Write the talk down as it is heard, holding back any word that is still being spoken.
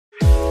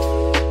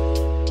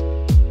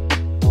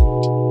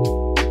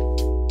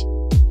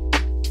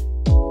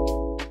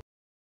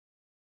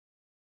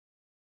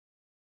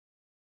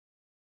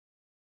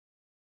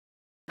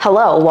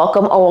Hello,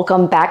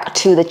 welcome back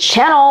to the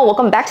channel.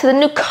 Welcome back to the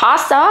new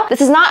casa. This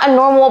is not a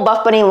normal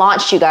Buff Bunny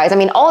launch, you guys. I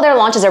mean, all their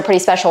launches are pretty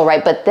special,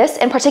 right? But this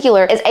in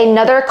particular is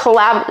another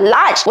collab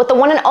launch with the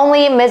one and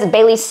only Miss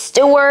Bailey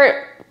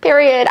Stewart.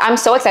 Period. I'm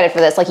so excited for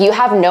this. Like, you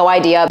have no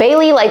idea.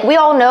 Bailey, like, we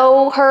all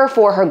know her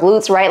for her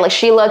glutes, right? Like,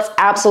 she looks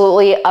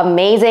absolutely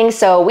amazing.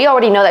 So we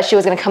already know that she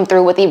was gonna come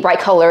through with the bright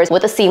colors,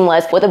 with the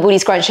seamless, with the booty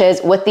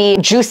scrunches, with the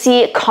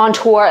juicy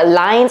contour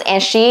lines,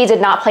 and she did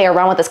not play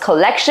around with this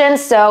collection.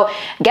 So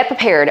get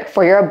prepared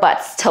for your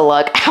butts to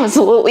look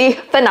absolutely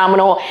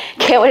phenomenal.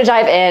 Can't wait to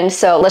dive in.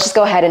 So let's just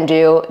go ahead and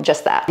do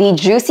just that. The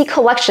Juicy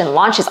collection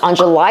launches on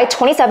July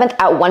 27th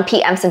at 1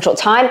 p.m. Central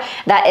Time.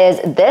 That is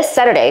this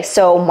Saturday.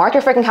 So mark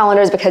your freaking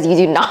calendars because you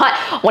do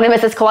not want to miss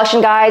this collection,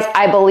 guys.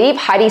 I believe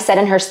Heidi said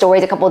in her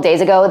stories a couple of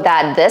days ago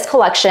that this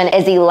collection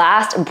is the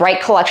last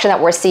bright collection that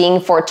we're seeing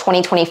for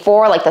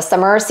 2024, like the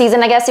summer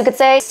season, I guess you could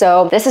say.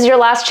 So this is your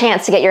last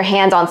chance to get your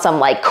hands on some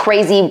like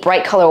crazy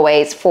bright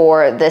colorways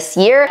for this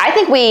year. I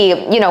think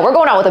we're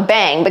going out with a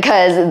bang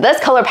because this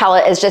color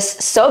palette is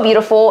just so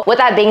beautiful. With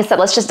that being said,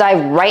 let's just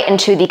dive right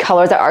into the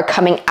colors that are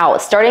coming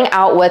out. Starting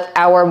out with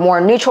our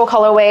more neutral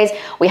colorways,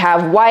 we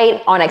have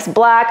white, onyx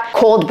black,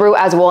 cold brew,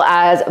 as well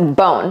as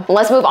bone.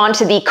 Let's move on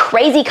to the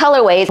crazy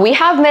colorways. We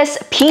have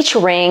Miss Peach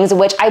Rings,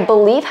 which I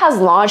believe has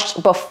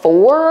launched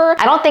before.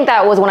 I don't think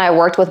that was when I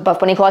worked with Buff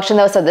Bunny collection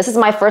though, so this is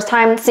my first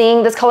time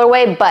seeing this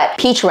colorway, but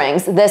Peach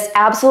Rings, this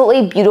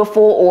absolutely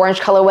beautiful orange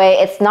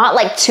colorway. It's not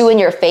like too in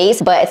your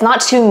face, but it's not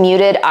too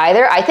muted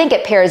either. I think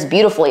it pairs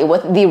beautifully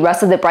with the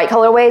rest of the bright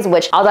colorways,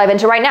 which I'll dive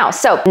into right now.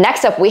 So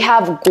next up, we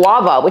have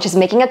Guava, which is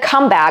making a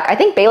comeback. I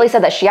think Bailey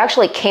said that she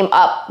actually came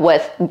up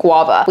with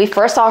Guava. We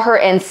first saw her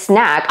in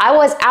Snack. I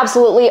was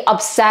absolutely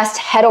obsessed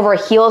head over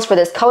heels for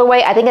this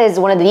colorway. I think it is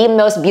one of the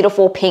most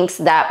beautiful pinks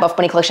that Buff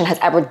Bunny collection has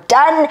ever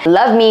done.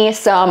 Love me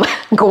some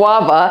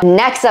Guava.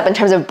 Next up, in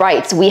terms of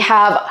brights, we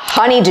have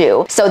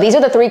Honeydew. So these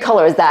are the three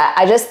colors that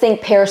I just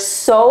think pair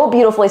so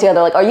beautifully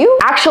together. Like, are you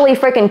actually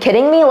freaking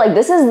kidding me? Like,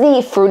 this is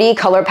the fruity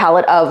color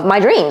palette of my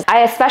dreams.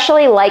 I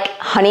especially like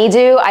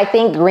Honeydew. I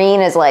think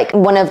green is like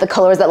one of the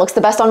colors that looks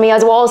the best on me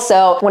as well.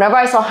 So whenever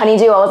I saw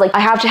Honeydew, I was like, I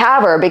have to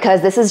have her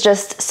because this is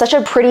just such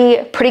a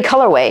pretty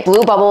colorway.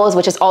 Blue Bubbles,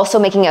 which is also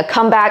making a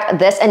comeback.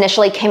 This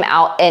initially came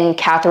out in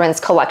Catherine's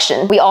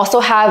collection. We also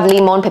have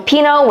Limon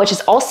Pepino, which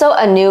is also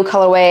a new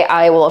colorway.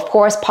 I will of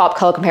course pop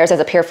color comparisons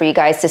up here for you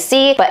guys to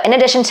see. But in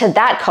addition to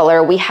that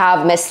color, we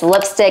have Miss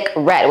Lipstick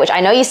Red, which I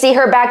know you see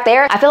her back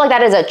there. I feel like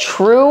that is a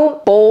true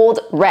bold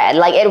red.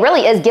 Like, it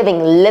really is giving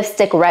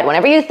lipstick red.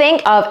 Whenever you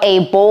think of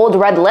a bold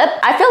red lip,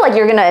 I feel like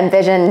you're gonna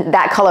envision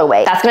that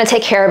colorway. That's gonna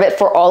take care of it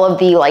for all of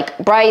the like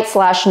bright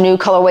 / new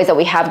colorways that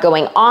we have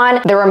going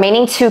on. The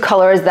remaining two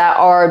colors that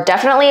are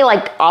definitely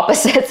like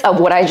opposites of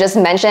what I just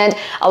mentioned,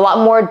 a lot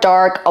more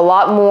dark, a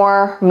lot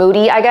more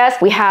moody, I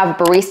guess. We have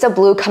Barista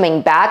Blue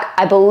coming back.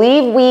 I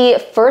believe we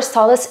first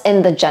saw this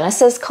in the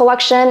Genesis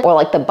collection, or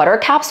like the butter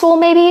capsule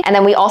maybe. And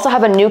then we also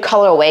have a new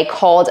colorway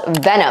called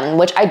Venom,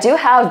 which I do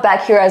have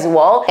back here as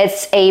well.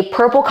 It's a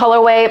purple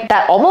colorway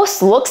that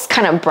almost looks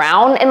kind of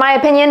brown in my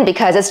opinion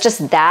because it's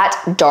just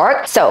that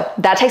dark. So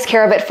that takes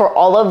care of it for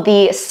all of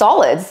the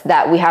solids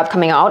that we have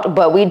coming out.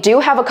 But we do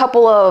have a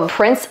couple of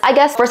prints, I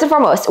guess. First and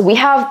foremost, we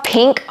have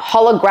pink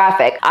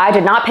holographic. I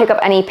did not pick up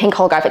any pink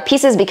holographic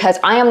pieces because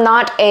I am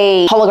not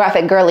a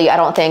holographic girly, I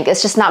don't think.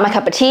 It's just not my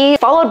cup of tea.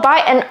 Followed by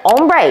an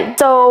ombre.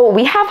 So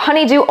we have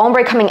Honeydew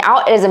ombre coming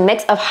out. It is a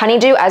mix of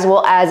Honeydew as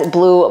well as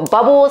Blue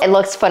Bubbles. It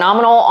looks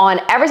phenomenal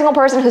on every single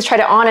person who's tried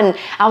it on, and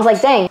I was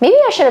like, dang, maybe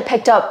I should have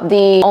picked up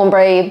the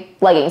ombre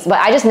leggings, but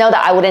I just know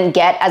that I wouldn't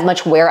get as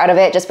much wear out of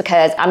it just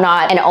because I'm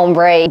not an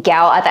ombre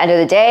gal at the end of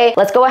the day.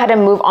 Let's go ahead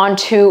and move on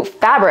to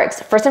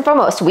fabrics. First and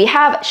foremost, we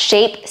have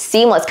Shape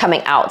Seamless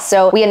coming out.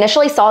 So we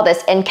initially saw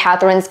this in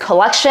Catherine's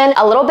collection,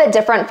 a little bit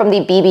different from the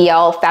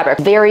BBL fabric,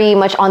 very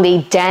much on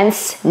the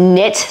dense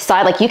knit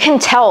side. Like, you can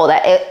tell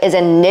that it is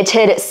a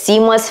knitted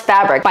seamless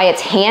fabric by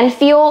its hand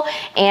feel,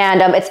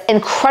 and it's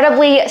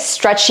incredibly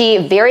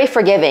stretchy, very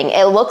forgiving.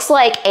 It looks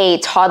like a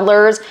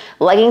toddler's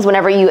leggings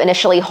whenever you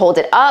initially hold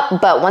it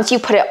up, but once you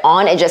put it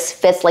on, it just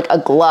fits like a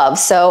glove.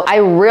 So I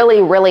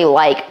really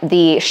like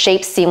the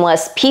Shape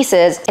Seamless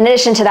pieces. In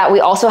addition to that, we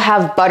also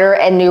have Butter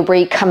and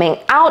Nubre coming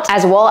out,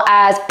 as well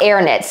as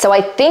Airknit. So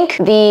I think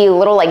the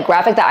little like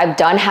graphic that I've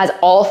done has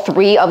all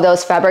three of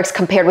those fabrics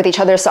compared with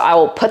each other, so I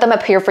will put them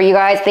up here for you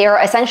guys. They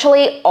are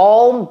essentially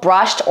all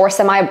brushed or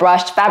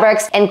semi-brushed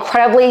fabrics,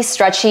 incredibly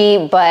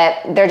stretchy, but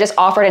they're just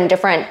offered in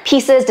different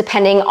pieces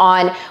depending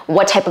on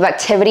what type of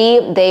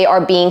activity they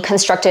are being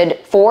constructed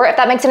for, if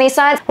that makes any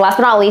sense. Last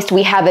but not least,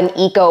 we have an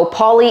Eco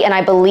Poly, and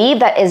I believe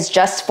that is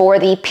just for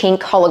the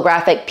pink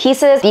holographic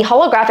pieces. The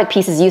holographic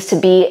pieces used to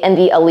be in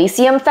the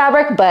Elysium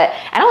fabric, but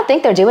I don't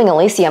think they're doing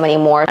Elysium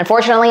anymore.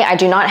 Unfortunately, I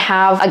do not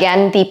have,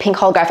 again, the pink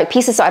holographic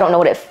pieces, so I don't know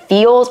what it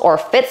feels or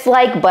fits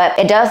like, but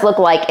it does look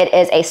like it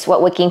is a sweat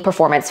wicking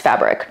performance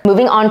fabric.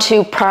 Moving on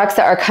to products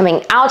that are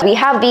coming out, we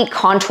have the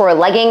Contour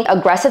Legging,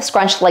 Aggressive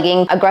Scrunch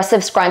Legging,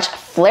 Aggressive Scrunch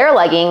Flare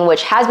Legging,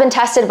 which has been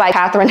tested by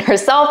Catherine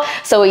herself,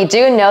 so we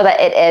do know that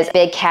it is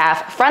big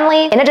calf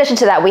friendly. In addition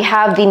to that, we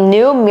have the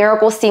new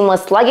Miracle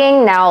Seamless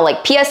legging. Now,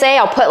 like PSA,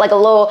 I'll put like a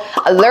little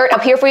alert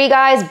up here for you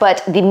guys,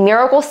 but the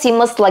Miracle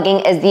Seamless legging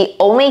is the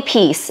only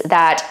piece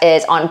that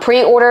is on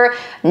pre-order.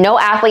 No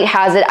athlete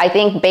has it. I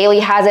think Bailey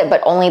has it,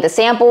 but only the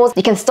samples.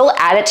 You can still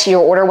add it to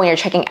your order when you're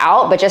checking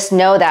out, but just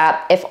know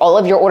that if all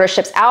of your order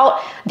ships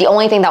out, the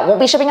only thing that won't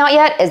be shipping out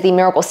yet is the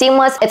Miracle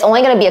Seamless. It's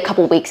only gonna be a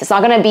couple weeks. It's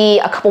not gonna be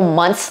a couple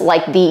months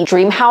like the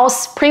Dream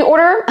House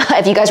pre-order,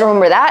 if you guys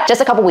remember that,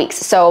 just a couple weeks.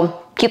 So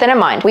keep that in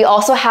mind. We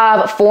also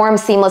have Form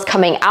Seamless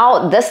coming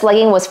out. This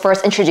legging was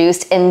first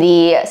introduced in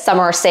the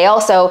summer sale,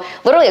 so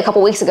literally a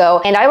couple weeks ago,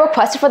 and I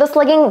requested for this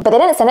legging, but they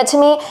didn't send it to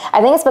me.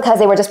 I think it's because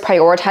they were just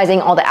prioritizing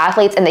all the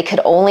athletes and they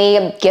could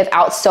only give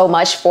out so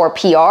much for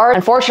PR.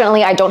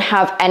 Unfortunately, I don't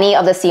have any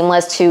of the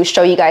seamless to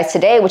show you guys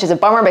today, which is a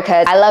bummer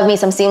because I love me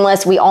some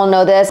seamless. We all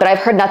know this, but I've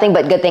heard nothing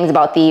but good things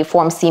about the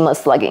Form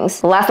Seamless leggings.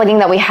 The last legging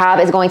that we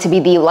have is going to be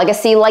the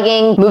Legacy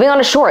legging. Moving on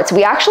to shorts,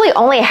 we actually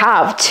only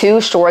have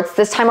 2 shorts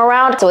this time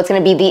around, so it's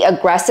gonna be the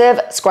Aggressive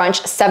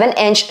Scrunch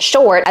 7-inch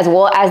short as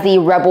well as the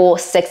Rebel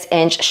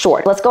 6-inch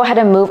short. Let's go ahead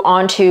and move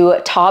on to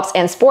tops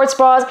and sports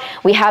bras.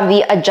 We have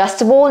the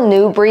adjustable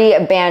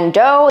Nubre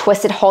Bandeau,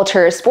 Twisted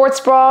Halter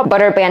sports bra,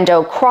 Butter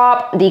Bandeau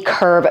crop, the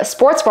Curve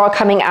sports bra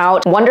coming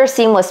out, Wonder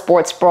Seamless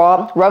sports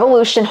bra,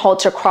 Revolution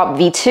Halter crop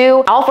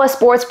V2, Alpha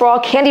sports bra,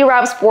 Candy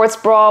Wrap sports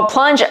bra,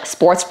 Plunge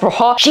sports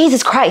bra.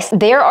 Jesus Christ,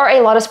 there are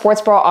a lot of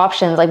sports bra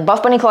options. Like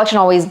Buff Bunny collection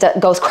always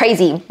goes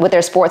crazy with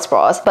their sports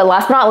bras. But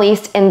last but not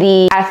least, in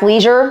the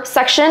athleisure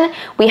section,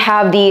 we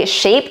have the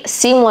Shape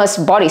Seamless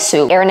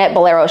Bodysuit, Airknit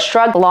Bolero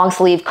Shrug, long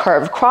sleeve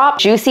curve crop,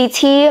 Juicy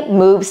Tee,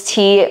 Moves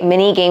Tee,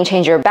 Mini Game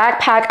Changer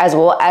backpack, as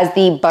well as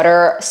the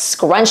Butter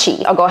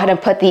Scrunchie. I'll go ahead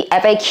and put the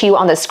FAQ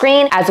on the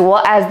screen, as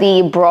well as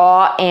the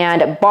bra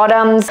and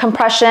bottoms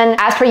compression.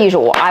 As per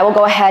usual, I will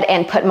go ahead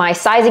and put my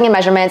sizing and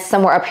measurements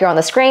somewhere up here on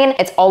the screen.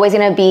 It's always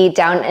gonna be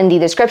down in the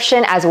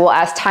description, as well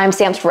as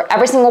timestamps for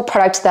every single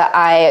product that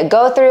I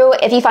go through.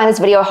 If you find this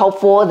video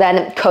helpful,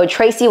 then code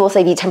Tracy will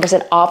save you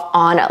 10% off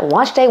on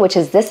launch day, which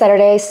is this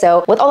Saturday.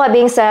 So with all that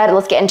being said,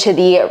 let's get into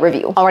the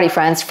review. Alrighty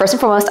friends, first and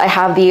foremost, I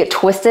have the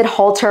Twisted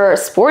Halter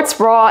sports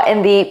bra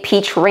in the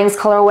Peach Rings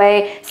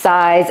colorway,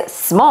 size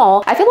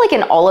small. I feel like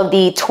in all of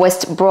the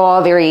twist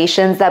bra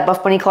variations that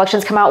Buff Bunny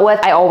collections come out with,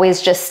 I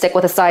always just stick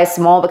with a size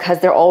small because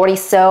they're already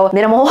so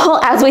minimal.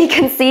 As we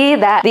can see,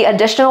 that the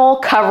additional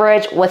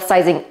coverage with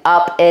sizing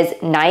up is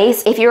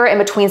nice. If you're in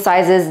between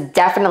sizes,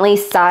 definitely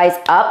size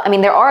up. I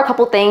mean, there are a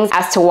couple things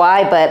as to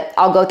why, but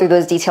I'll go through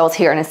those details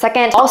here in a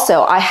second.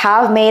 Also, I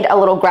have made a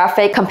little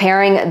graphic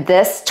comparing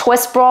this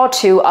twist bra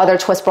to other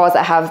twist bras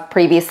that have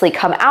previously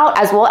come out,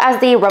 as well as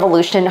the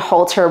Revolution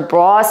Halter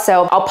bra.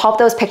 So I'll pop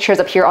those pictures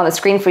up here on the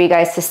screen for you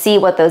guys to see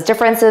what those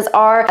differences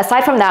are.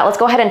 Aside from that, let's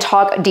go ahead and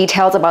talk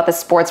details about the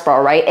sports bra,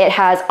 right? It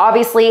has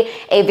obviously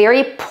a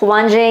very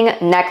plunging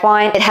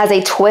neckline. It has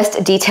a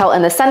twist detail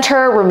in the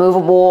center,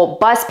 removable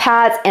bust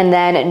pads, and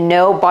then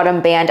no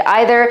bottom band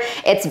either.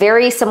 It's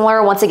very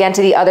similar, once again,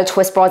 to the other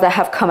twist bras that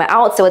have come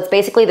out. So it's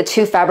basically the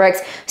 2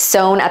 fabrics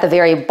sewn at the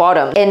very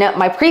bottom. In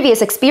my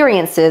previous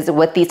experiences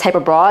with these type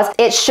of bras,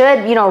 it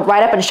should, you know,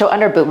 ride up and show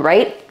under boob,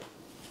 right?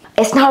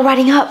 It's not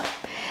riding up.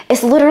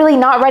 It's literally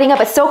not riding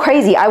up. It's so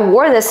crazy. I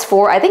wore this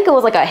for, I think it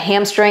was like a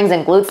hamstrings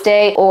and glutes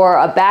day or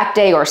a back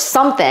day or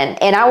something.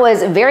 And I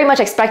was very much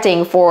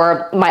expecting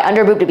for my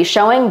under boob to be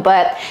showing,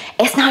 but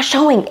it's not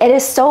showing. It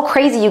is so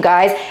crazy, you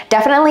guys.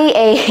 Definitely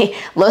a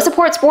low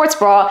support sports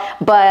bra.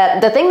 But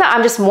the thing that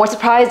I'm just more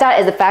surprised at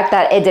is the fact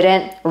that it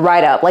didn't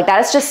ride up. Like,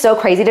 that is just so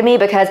crazy to me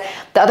because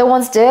the other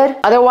ones did.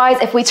 Otherwise,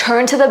 if we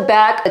turn to the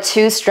back, the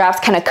 2 straps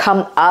kind of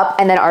come up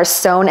and then are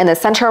sewn in the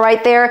center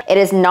right there. It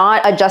is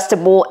not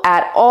adjustable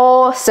at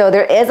all. So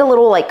there is a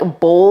little like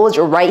bulge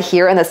right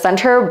here in the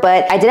center,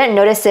 but I didn't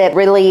notice it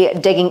really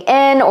digging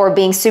in or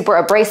being super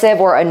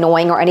abrasive or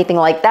annoying or anything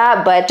like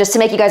that. But just to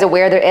make you guys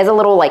aware, there is a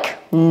little like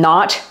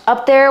knot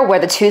up there where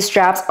the 2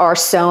 straps are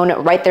sewn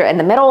right there in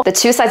the middle. The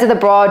 2 sides of the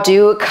bra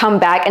do come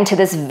back into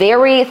this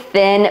very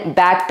thin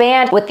back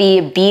band with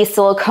the B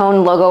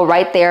silicone logo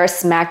right there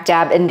smack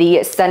dab in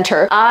the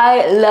center.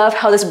 I love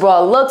how this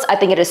bra looks. I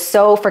think it is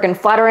so freaking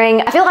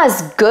flattering. I feel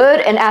as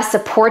good and as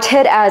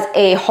supported as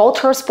a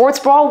halter sports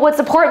bra would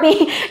support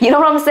me. You know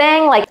what I'm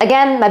saying? Like,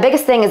 again, my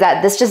biggest thing is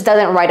that this just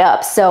doesn't ride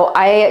up. So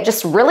I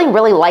just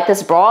really like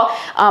this bra.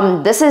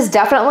 This is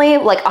definitely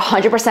like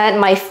 100%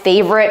 my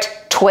favorite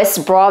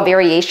twist bra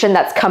variation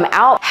that's come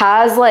out.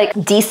 Has like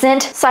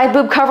decent side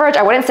boob coverage.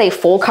 I wouldn't say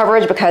full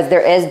coverage because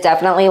there is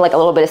definitely like a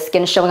little bit of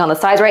skin showing on the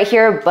sides right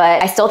here,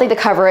 but I still think the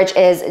coverage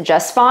is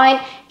just fine.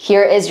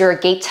 Here is your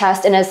gait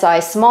test in a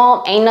size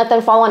small. Ain't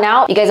nothing falling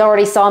out. You guys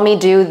already saw me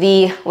do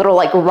the little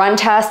like run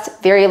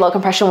test, very low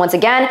compression once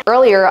again.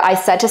 Earlier, I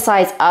said to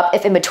size up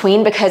if in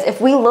between, because if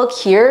we look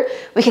here,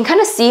 we can kind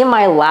of see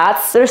my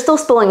lats. They're still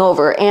spilling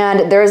over,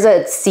 and there's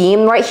a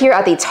seam right here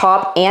at the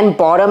top and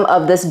bottom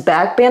of this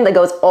back band that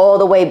goes all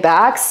the way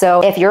back.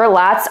 So if your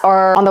lats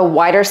are on the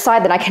wider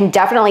side, then I can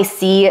definitely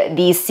see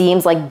these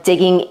seams like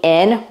digging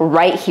in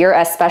right here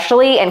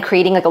especially, and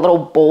creating like a little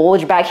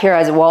bulge back here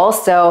as well.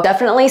 So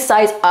definitely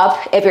size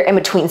up if you're in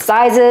between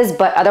sizes,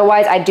 but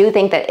otherwise I do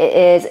think that it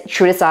is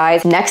true to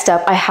size. Next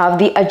up, I have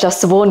the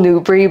adjustable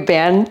Nubre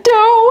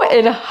Bandeau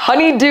in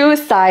Honeydew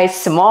size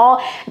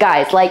small.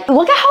 Guys, like,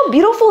 look at how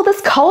beautiful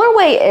this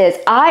colorway is.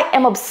 I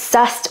am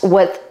obsessed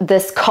with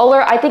this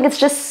color. I think it's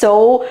just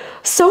so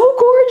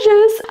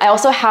gorgeous. I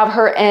also have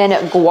her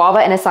in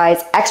Guava in a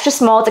size extra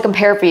small to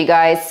compare for you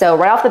guys. So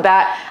right off the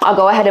bat, I'll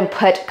go ahead and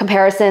put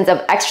comparisons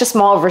of extra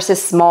small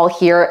versus small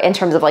here in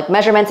terms of like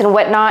measurements and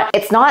whatnot.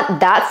 It's not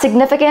that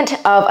significant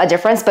of a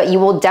difference, but you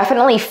will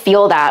definitely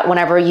feel that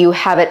whenever you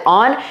have it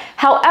on.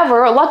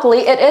 However,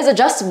 luckily it is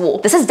adjustable.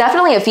 This is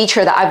definitely a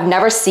feature that I've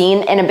never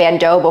seen in a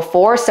bandeau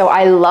before, so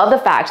I love the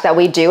fact that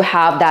we do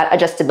have that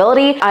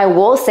adjustability. I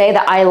will say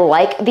that I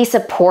like the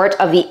support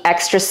of the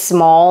extra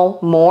small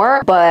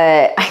more,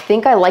 but I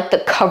think I like the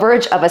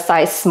coverage of a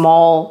size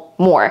small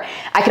more.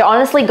 I could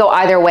honestly go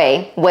either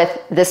way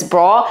with this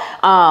bra,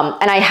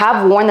 and I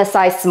have worn the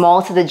size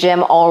small to the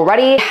gym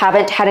already.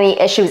 Haven't had any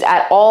issues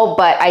at all,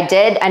 but I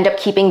did end up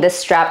keeping this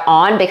strap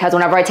on because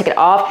whenever I took it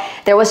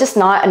off, there was just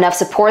not enough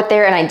support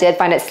there, and I did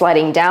find it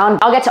sliding down.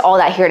 I'll get to all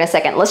that here in a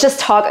second. Let's just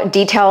talk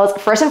details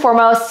first and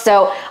foremost.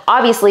 So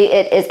obviously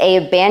it is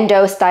a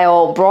bandeau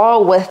style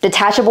bra with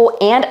detachable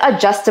and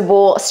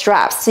adjustable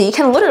straps. So you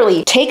can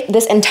literally take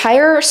this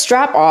entire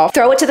strap off,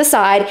 throw it to the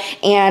side,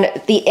 and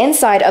the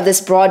inside of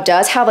this bra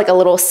does have like a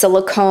little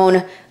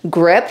silicone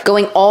grip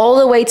going all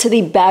the way to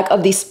the back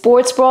of the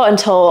sports bra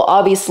until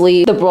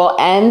obviously the bra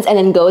ends and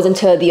then goes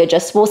into the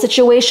adjustable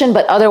situation.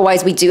 But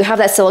otherwise we do have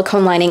that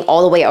silicone lining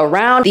all the way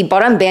around. The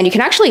bottom band, you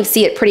can actually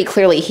see it pretty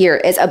clearly here,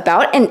 is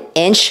about an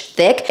inch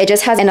thick. It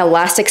just has an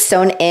elastic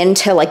sewn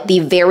into like the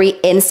very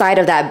inside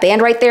of that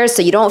band right there,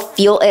 so you don't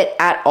feel it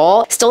at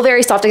all. Still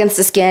very soft against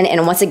the skin,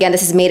 and once again,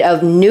 this is made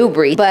of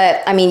Nubre.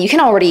 But I mean, you can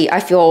already, I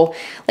feel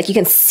like you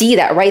can see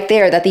that right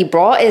there, that the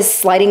bra is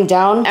sliding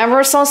down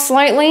ever so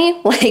slightly.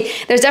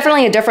 Like, there's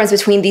definitely a difference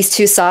between these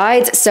two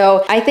sides.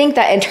 So I think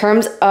that in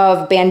terms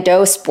of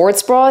bandeau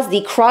sports bras,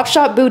 the Crop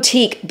Shop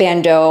Boutique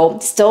bandeau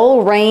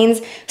still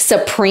reigns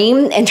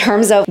supreme in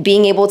terms of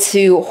being able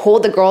to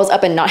hold the girls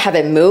up and not have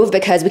it move,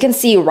 because we can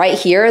see right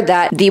here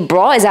that the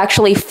bra is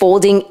actually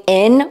folding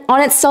in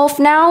on itself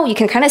now. You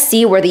can kind of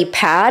see where the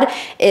pad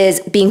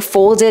is being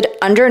folded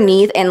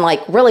underneath and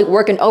like really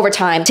working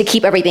overtime to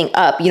keep everything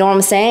up. You know what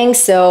I'm saying?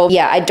 So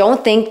yeah, I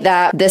don't think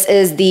that this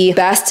is the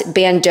best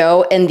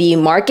bandeau in the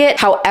market.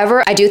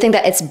 However, I do think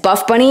that it's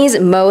Buff Bunny's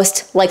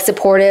most like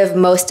supportive,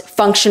 most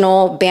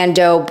functional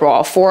bandeau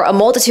bra for a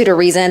multitude of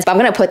reasons. But I'm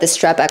gonna put this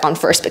strap back on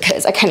first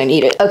because I kind of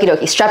need it. Okie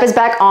dokie, strap is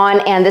back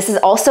on, and this is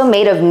also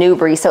made of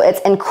Nubre, so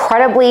it's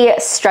incredibly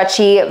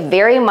stretchy,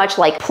 very much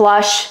like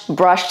plush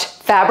brushed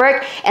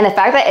fabric. And the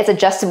fact that it's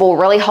adjustable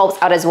really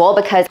helps out as well,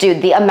 because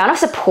dude, the amount of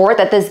support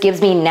that this gives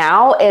me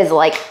now is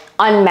like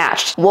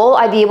unmatched. Will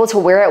I be able to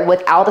wear it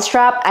without the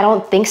strap? I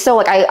don't think so.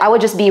 Like I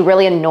would just be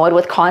really annoyed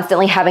with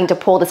constantly having to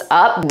pull this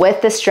up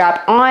with the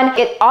strap on.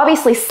 It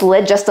obviously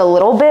slid just a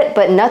little bit,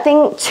 but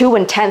nothing too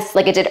intense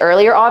like it did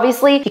earlier.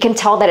 Obviously, you can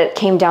tell that it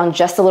came down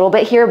just a little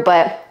bit here,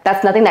 but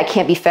that's nothing that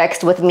can't be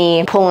fixed with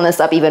me pulling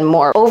this up even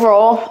more.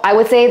 Overall, I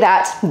would say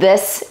that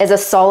this is a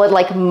solid,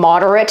 like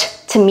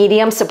moderate to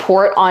medium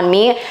support on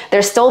me.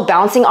 They're still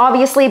bouncing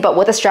obviously, but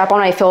with the strap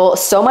on, I feel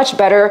so much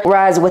better.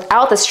 Whereas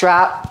without the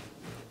strap,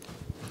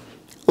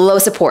 low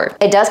support.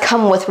 It does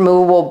come with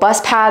removable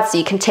bust pads, so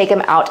you can take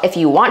them out if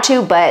you want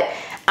to, but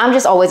I'm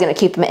just always gonna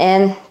keep them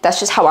in. That's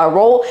just how I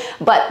roll.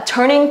 But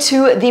turning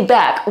to the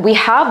back, we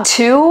have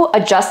two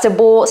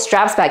adjustable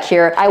straps back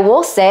here. I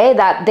will say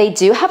that they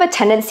do have a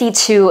tendency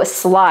to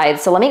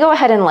slide. So let me go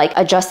ahead and like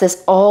adjust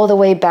this all the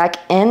way back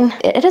in.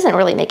 It doesn't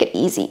really make it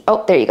easy.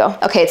 Oh, there you go.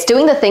 Okay, it's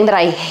doing the thing that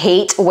I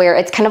hate where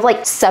it's kind of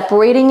like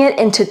separating it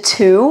into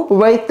two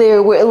right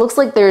there, where it looks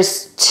like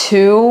there's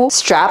two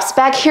straps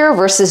back here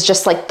versus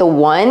just like the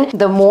one.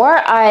 The more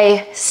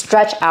I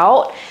stretch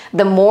out,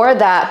 the more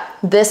that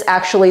this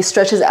actually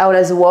stretches out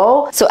as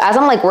well. So as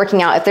I'm like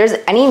working out, if there's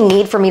any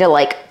need for me to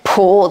like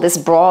pull this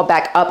bra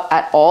back up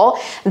at all,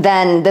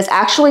 then this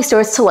actually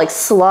starts to like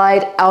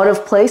slide out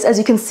of place, as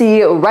you can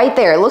see right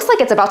there. It looks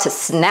like it's about to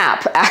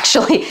snap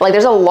actually. Like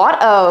there's a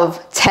lot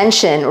of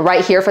tension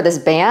right here for this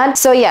band.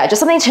 So yeah,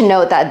 just something to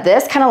note that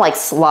this kind of like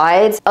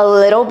slides a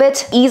little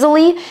bit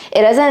easily.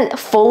 It doesn't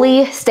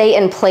fully stay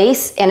in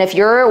place. And if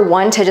you're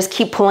one to just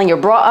keep pulling your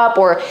bra up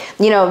or,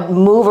 you know,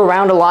 move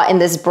around a lot in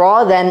this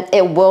bra, then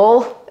it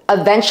will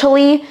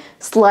eventually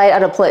slide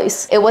out of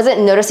place. It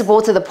wasn't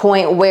noticeable to the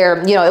point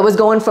where, you know, it was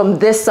going from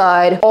this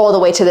side all the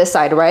way to this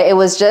side, right? It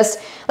was just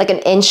like an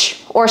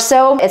inch or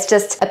so. It's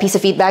just a piece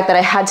of feedback that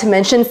I had to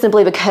mention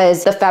simply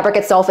because the fabric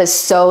itself is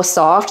so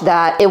soft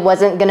that it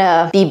wasn't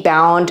gonna be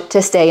bound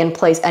to stay in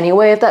place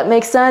anyway, if that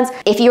makes sense.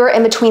 If you're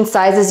in between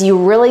sizes, you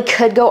really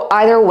could go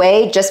either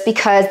way just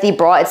because the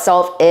bra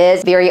itself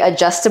is very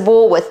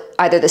adjustable with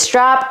either the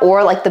strap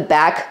or like the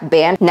back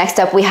band. Next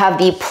up, we have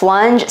the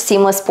Plunge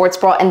Seamless Sports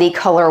Bra in the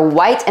color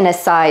white in a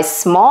size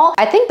small.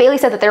 I think Bailey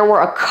said that there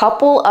were a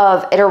couple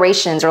of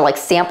iterations or like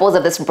samples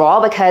of this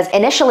bra because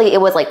initially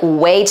it was like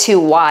way too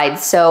wide.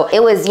 So it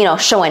it was, you know,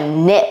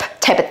 showing nip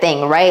type of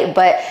thing, right?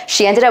 But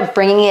she ended up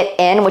bringing it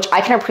in, which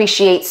I can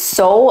appreciate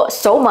so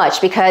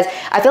much, because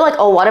I feel like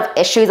a lot of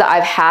issues that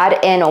I've had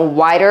in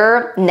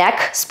wider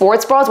neck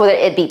sports bras, whether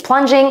it be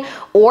plunging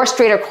or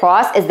straight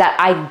across, is that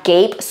I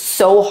gape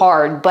so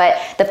hard. But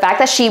the fact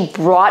that she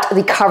brought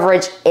the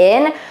coverage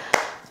in,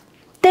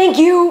 thank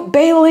you,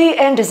 Bailey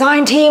and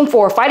design team,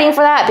 for fighting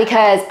for that,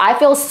 because I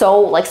feel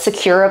so like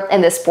secure in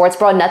this sports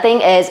bra.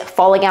 Nothing is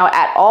falling out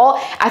at all.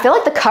 I feel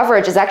like the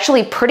coverage is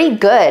actually pretty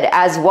good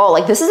as well.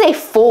 Like, this is a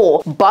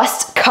full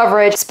bust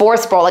coverage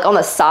sports bra, like on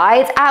the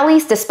sides at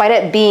least, despite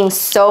it being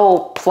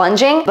so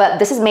plunging. But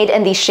this is made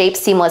in the Shape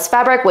Seamless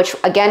fabric, which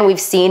again, we've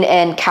seen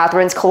in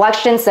Catherine's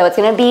collection. So it's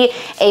gonna be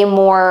a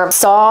more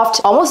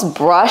soft, almost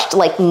brushed,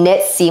 like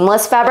knit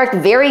seamless fabric.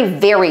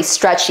 Very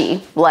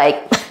stretchy,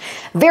 like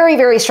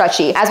very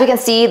stretchy. As we can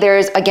see,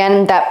 there's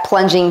again that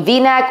plunging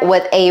V-neck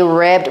with a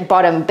ribbed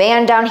bottom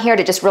band down here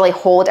to just really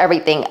hold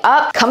everything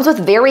up. Comes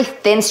with very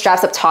thin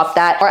straps up top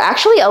that are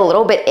actually a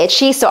little bit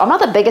itchy. So I'm not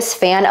the biggest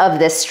fan of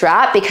this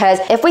strap, because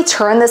if we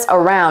turn this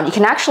around, you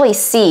can actually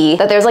see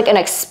that there's like an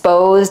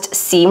exposed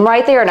seam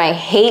right there. And I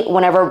hate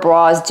whenever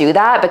bras do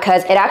that,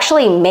 because it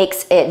actually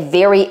makes it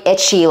very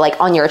itchy, like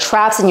on your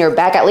traps and your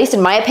back, at least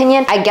in my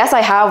opinion. I guess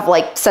I have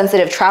like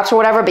sensitive traps or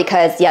whatever,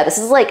 because yeah, this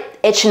is like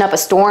itching up a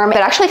storm. It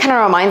actually kind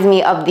of reminds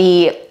me of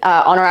the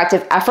Honor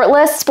Active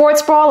Effortless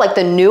sports bra, like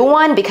the new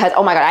one, because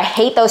oh my god, I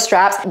hate those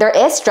straps. There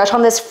is stretch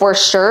on this for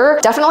sure,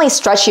 definitely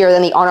stretchier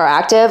than the Honor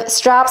Active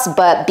straps,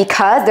 but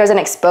because there's an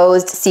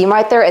exposed seam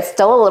right there, it's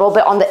still a little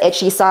bit on the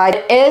itchy side.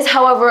 It is,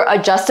 however,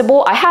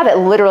 adjustable. I have it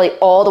literally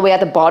all the way at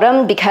the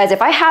bottom, because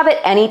if I have it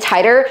any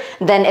tighter,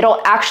 then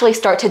it'll actually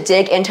start to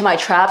dig into my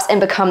traps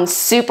and become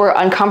super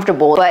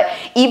uncomfortable. But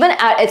even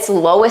at its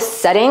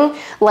lowest setting,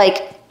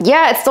 like,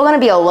 yeah, it's still gonna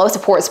be a low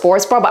support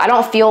sports bra, but I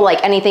don't feel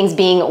like anything's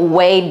being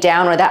weighed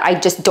down or that I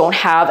just don't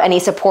have any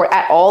support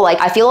at all.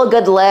 Like, I feel a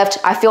good lift,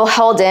 I feel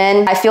held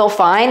in, I feel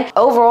fine.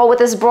 Overall with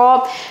this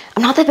bra,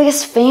 I'm not the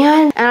biggest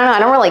fan. I don't know, I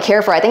don't really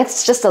care for it. I think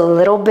it's just a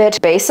little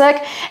bit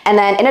basic. And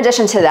then in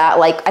addition to that,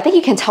 like, I think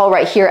you can tell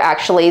right here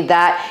actually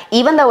that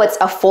even though it's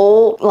a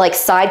full like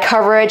side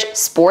coverage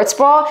sports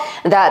bra,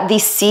 that the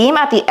seam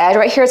at the edge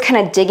right here is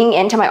kind of digging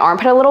into my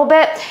armpit a little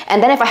bit.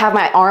 And then if I have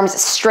my arms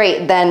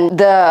straight, then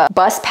the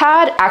bust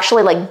pad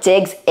actually like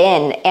digs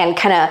in and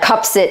kind of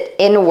cups it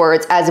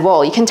inwards as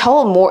well. You can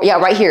tell more, yeah,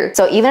 right here.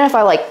 So even if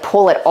I like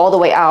pull it all the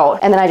way out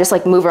and then I just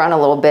like move around a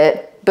little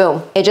bit,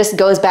 boom, it just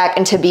goes back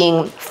into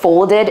being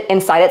folded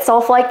inside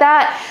itself like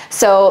that.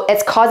 So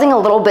it's causing a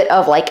little bit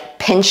of like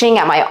pinching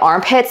at my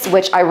armpits,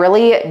 which I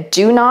really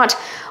do not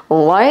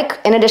like,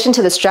 in addition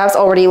to the straps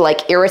already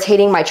like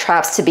irritating my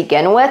traps to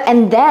begin with.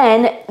 And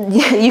then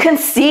you can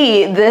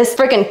see this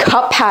freaking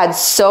cup pad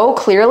so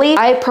clearly.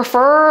 I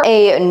prefer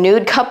a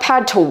nude cup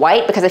pad to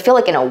white, because I feel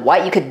like in a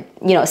white you could,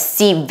 you know,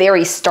 see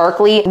very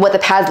starkly what the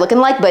pad's looking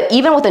like. But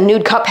even with a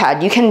nude cup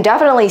pad, you can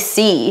definitely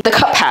see the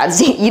cup pads.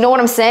 You know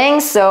what I'm saying?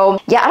 So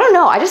yeah, I don't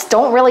know. I just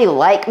don't really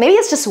like, maybe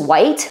it's just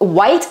white.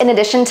 White in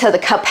addition to the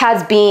cup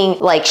pads being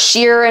like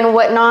sheer and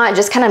whatnot,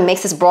 just kind of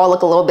makes this bra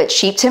look a little bit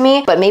cheap to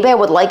me. But maybe I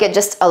would like it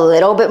just a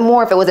little bit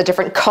more if it was a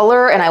different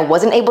color and I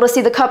wasn't able to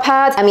see the cup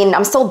pads. I mean,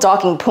 I'm still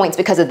docking points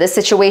because of this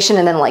situation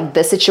and then like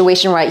this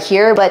situation right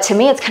here. But to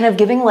me, it's kind of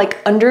giving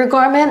like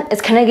undergarment.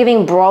 It's kind of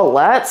giving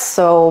bralettes.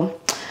 So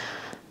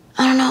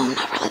I don't know, I'm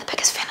not really the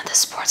biggest fan of this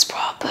sports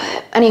bra,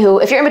 but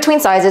anywho, if you're in between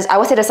sizes, I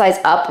would say to size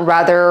up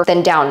rather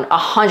than down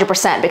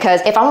 100%,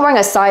 because if I'm wearing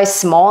a size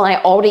small and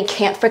I already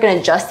can't freaking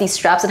adjust these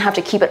straps and have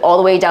to keep it all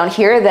the way down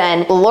here,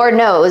 then Lord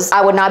knows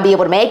I would not be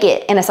able to make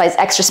it in a size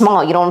extra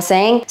small, you know what I'm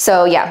saying?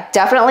 So yeah,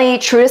 definitely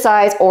true to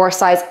size or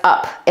size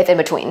up if in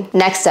between.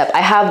 Next up,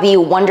 I have the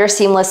Wonder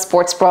Seamless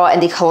Sports Bra in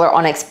the color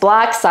Onyx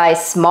Black,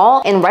 size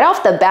small. And right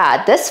off the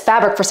bat, this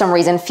fabric for some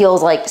reason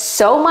feels like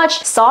so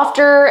much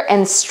softer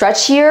and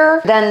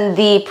stretchier than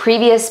the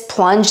previous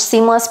Plunge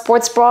Seamless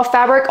Sports Bra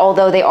fabric,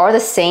 although they are the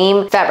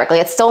same fabric.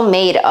 Like, it's still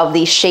made of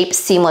the Shape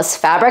Seamless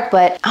fabric,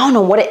 but I don't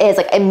know what it is.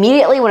 Like,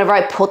 immediately whenever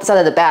I pulled this out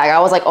of the bag, I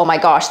was like, oh my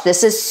gosh,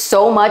 this is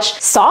so much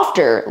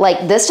softer.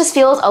 Like, this just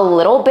feels a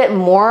little bit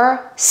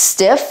more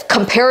stiff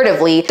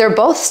comparatively. They're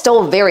both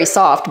still very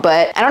soft,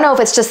 but I don't know if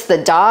it's just the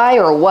dye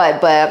or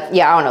what, but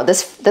yeah, I don't know.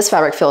 This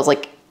fabric feels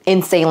like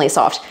insanely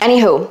soft.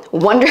 Anywho,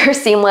 Wonder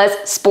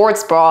Seamless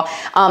Sports Bra.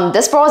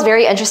 This bra is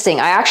very interesting.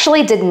 I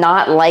actually did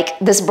not like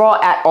this bra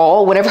at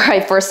all whenever I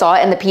first saw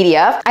it in the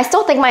PDF. I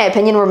still think my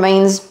opinion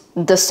remains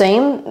the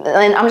same,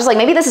 and I'm just like,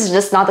 maybe this is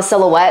just not the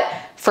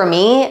silhouette for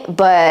me,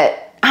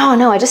 but I don't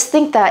know. I just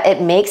think that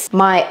it makes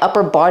my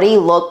upper body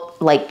look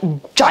like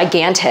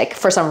gigantic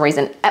for some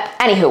reason.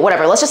 Anywho,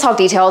 whatever, let's just talk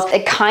details.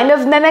 It kind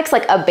of mimics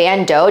like a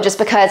bandeau, just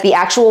because the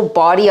actual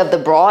body of the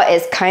bra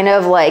is kind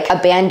of like a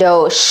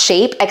bandeau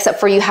shape, except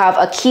for you have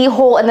a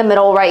keyhole in the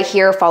middle right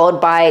here, followed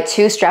by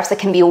 2 straps that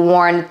can be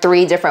worn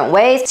 3 different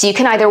ways. So you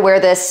can either wear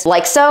this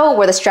like so,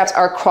 where the straps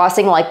are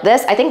crossing like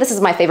this. I think this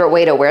is my favorite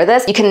way to wear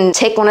this. You can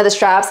take one of the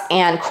straps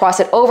and cross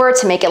it over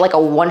to make it like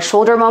a one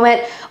shoulder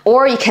moment,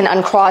 or you can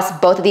uncross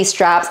both of these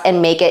straps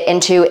and make it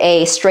into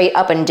a straight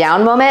up and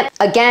down moment.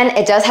 Again,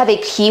 Again, it does have a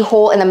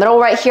keyhole in the middle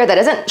right here that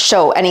doesn't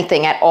show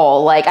anything at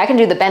all. Like I can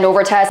do the bend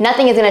over test.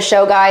 Nothing is gonna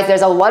show, guys.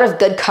 There's a lot of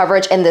good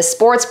coverage in this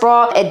sports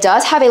bra. It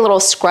does have a little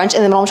scrunch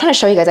in the middle. I'm trying to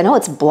show you guys. I know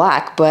it's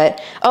black,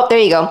 but oh, there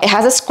you go. It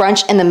has a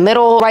scrunch in the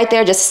middle right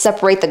there just to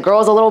separate the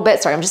girls a little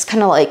bit. Sorry, I'm just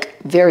kind of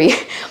like very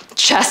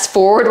chest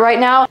forward right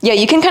now. Yeah,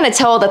 you can kind of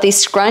tell that the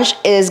scrunch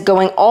is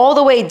going all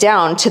the way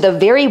down to the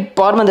very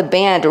bottom of the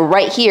band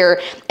right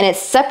here, and it's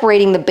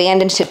separating the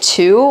band into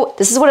two.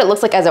 This is what it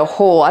looks like as a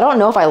whole. I don't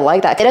know if I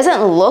like that. It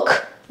doesn't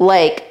look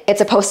like it's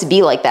supposed to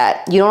be like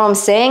that. You know what I'm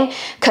saying?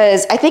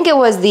 Because I think it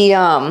was the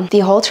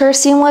Halter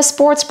seamless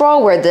sports bra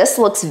where this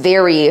looks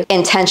very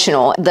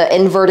intentional, the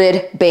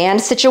inverted band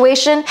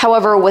situation.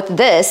 However, with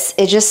this,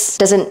 it just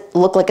doesn't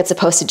look like it's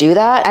supposed to do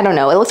that. I don't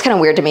know, it looks kind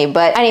of weird to me.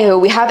 But anywho,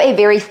 we have a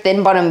very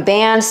thin bottom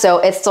band, so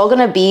it's still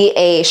gonna be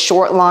a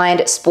short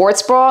lined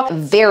sports bra,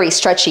 very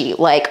stretchy,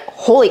 like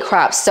holy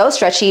crap, so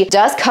stretchy.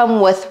 Does come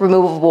with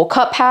removable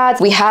cup pads.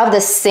 We have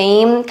the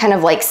same kind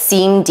of like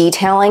seam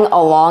detailing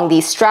along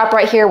the strap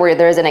right here where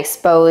there's an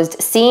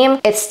exposed seam.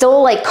 It's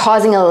still like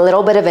causing a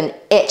little bit of an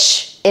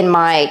itch in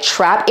my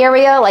trap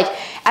area. Like,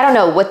 I don't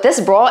know, with this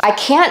bra, I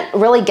can't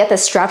really get the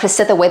strap to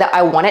sit the way that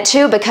I want it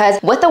to,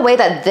 because with the way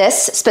that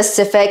this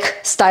specific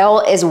style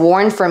is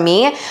worn for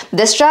me,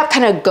 this strap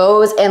kind of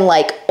goes and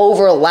like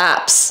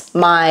overlaps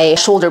my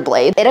shoulder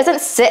blade. It doesn't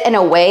sit in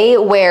a way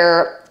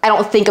where I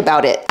don't think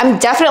about it. I'm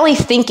definitely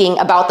thinking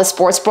about the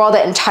sports bra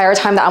the entire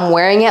time that I'm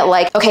wearing it.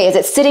 Like, okay, is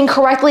it sitting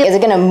correctly? Is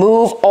it gonna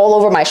move all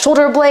over my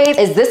shoulder blades?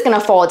 Is this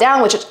gonna fall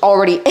down, which it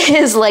already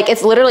is? Like,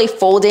 it's literally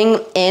folding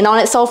in on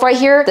itself right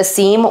here. The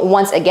seam,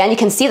 once again, you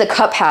can see the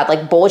cup pad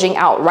like bulging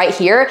out right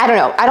here. I don't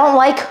know, I don't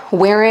like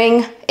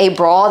wearing a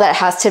bra that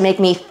has to make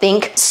me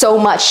think so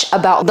much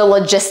about the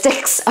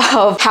logistics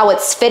of how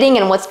it's fitting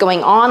and what's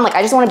going on. Like,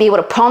 I just want to be able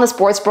to put on the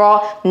sports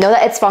bra, know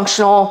that it's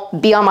functional,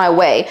 be on my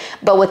way.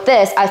 But with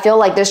this, I feel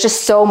like there's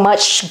just so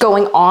much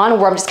going on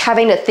where I'm just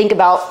having to think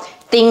about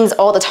things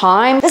all the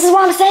time. This is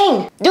what I'm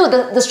saying. Dude,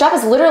 the strap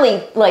is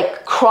literally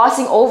like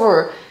crossing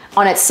over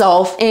on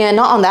itself, and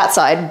not on that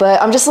side,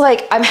 but I'm just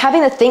like, I'm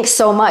having to think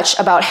so much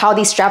about how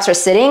these straps are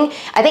sitting.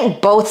 I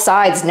think both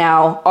sides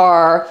now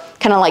are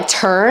kind of like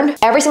turned.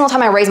 Every single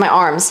time I raise my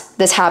arms,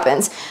 this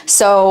happens.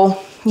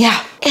 So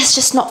yeah, it's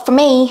just not for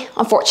me,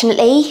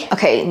 unfortunately.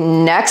 Okay,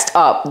 next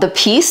up, the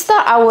piece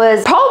that I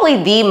was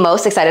probably the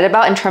most excited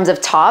about in terms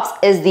of tops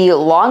is the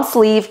long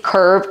sleeve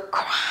curve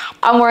crop.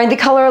 I'm wearing the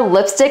color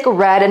lipstick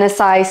red in a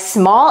size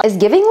small. It's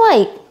giving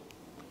like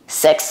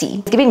sexy.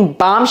 It's giving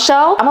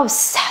bombshell. I'm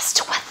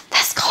obsessed with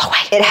this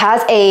colorway. It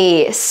has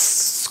a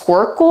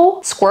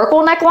squircle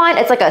neckline.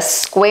 It's like a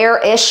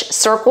square-ish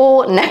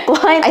circle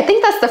neckline. I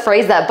think that's the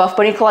phrase that Buff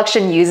Bunny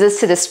collection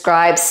uses to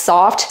describe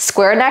soft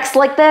square necks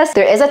like this.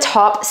 There is a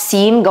top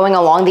seam going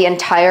along the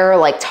entire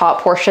like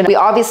top portion. We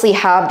obviously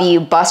have the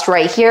bust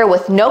right here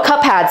with no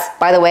cup pads,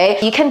 by the way.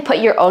 You can put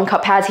your own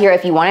cup pads here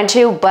if you wanted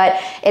to,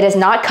 but it does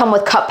not come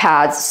with cup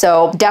pads.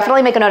 So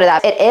definitely make a note of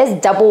that. It is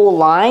double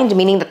lined,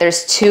 meaning that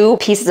there's two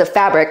pieces of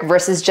fabric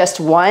versus just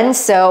one.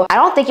 So I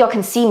don't think y'all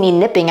can see me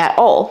nipping at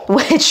all,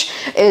 which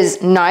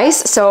is nice.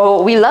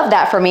 So we love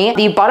that for me.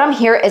 The bottom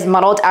here is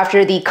modeled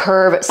after the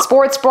curve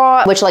sports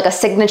bra, which like a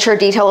signature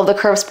detail of the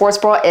curve sports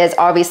bra is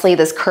obviously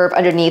this curve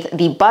underneath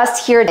the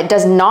bust here. It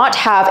does not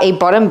have a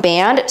bottom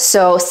band.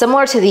 So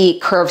similar to the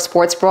curve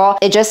sports bra,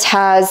 it just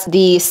has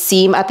the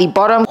seam at the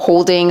bottom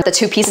holding the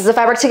two pieces of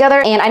fabric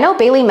together. And I know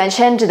Bailey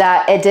mentioned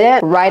that it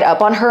didn't ride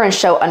up on her and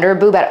show under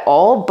boob at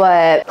all,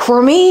 but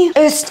for me,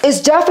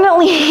 it's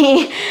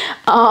definitely,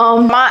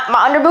 my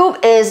under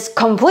boob is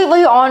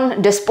completely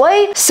on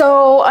display.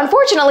 So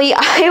unfortunately,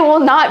 I will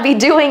not be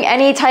doing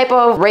any type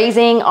of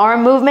raising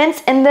arm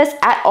movements in this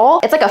at all.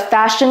 It's like a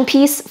fashion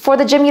piece for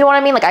the gym, you know what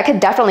I mean? Like, I could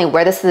definitely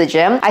wear this to the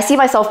gym. I see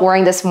myself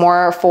wearing this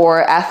more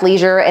for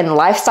athleisure and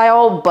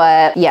lifestyle,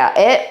 but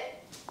yeah,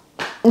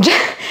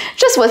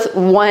 just with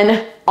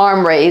one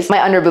arm raise,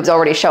 my under boob's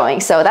already showing.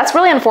 So that's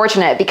really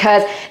unfortunate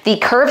because the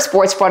curve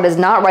sports bra does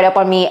not ride up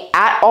on me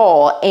at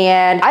all.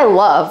 And I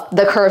love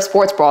the curve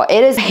sports bra.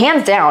 It is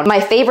hands down my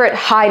favorite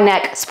high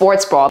neck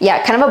sports bra.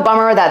 Yeah, kind of a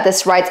bummer that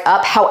this rides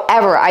up.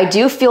 However, I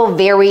do feel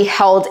very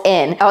held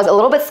in. I was a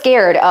little bit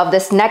scared of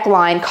this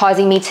neckline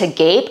causing me to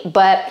gape,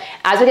 but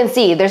as we can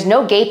see, there's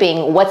no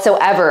gaping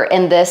whatsoever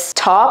in this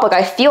top. Like,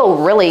 I feel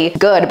really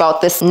good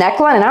about this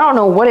neckline, and I don't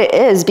know what it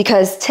is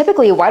because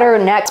typically wider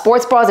neck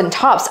sports bras and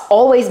tops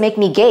always make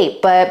me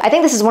gape, but I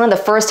think this is one of the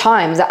first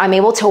times that I'm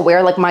able to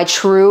wear like my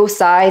true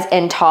size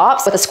in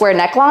tops with a square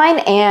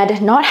neckline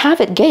and not have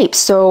it gape.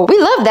 So we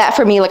love that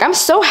for me. Like, I'm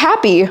so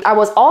happy. I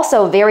was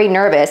also very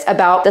nervous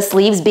about the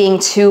sleeves being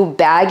too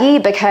baggy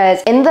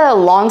because in the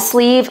long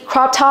sleeve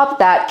crop top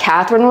that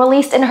Catherine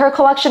released in her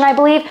collection, I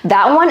believe,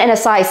 that one in a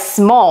size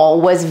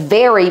small was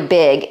very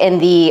big in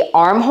the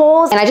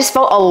armholes, and I just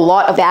felt a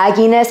lot of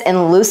bagginess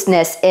and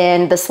looseness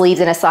in the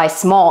sleeves in a size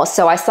small.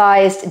 So I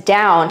sized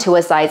down to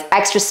a size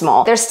extra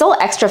small. There's still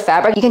extra extra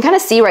fabric. You can kind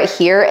of see right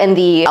here in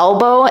the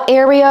elbow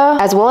area,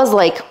 as well as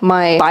like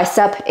my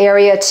bicep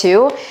area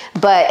too,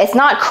 but it's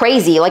not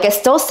crazy. Like it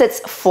still sits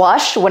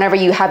flush whenever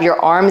you have your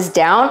arms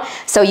down.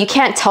 So you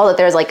can't tell that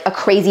there's like a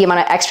crazy amount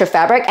of extra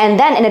fabric. And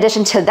then in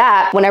addition to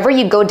that, whenever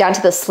you go down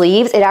to the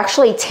sleeves, it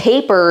actually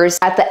tapers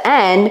at the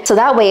end. So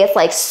that way it's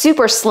like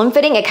super slim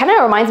fitting. It kind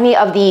of reminds me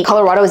of the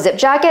Colorado zip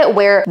jacket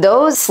where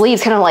those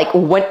sleeves kind of like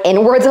went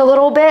inwards a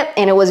little bit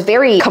and it was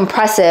very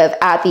compressive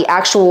at the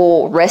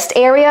actual wrist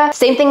area.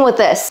 Same thing with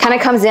this, kind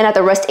of comes in at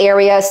the wrist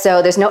area.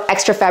 So there's no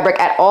extra fabric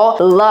at all.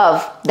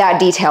 Love that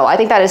detail. I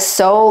think that is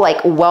so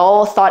like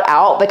well thought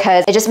out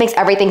because it just makes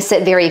everything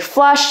sit very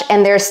flush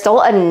and there's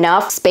still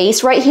enough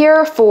space right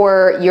here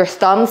for your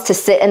thumbs to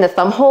sit in the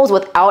thumb holes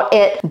without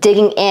it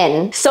digging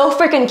in. So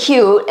freaking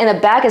cute. And the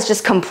back is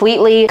just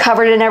completely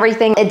covered in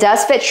everything. It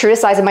does fit true to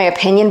size in my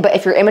opinion, but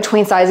if you're in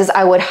between sizes,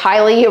 I would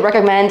highly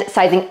recommend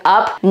sizing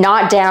up,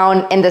 not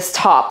down in this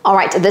top. All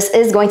right, this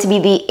is going to be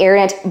the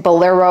Airknit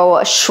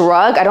Bolero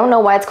Shrug. I don't know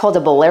why it's called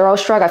a Bolero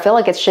Shrug. I feel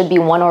like it should be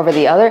one over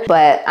the other,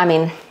 but I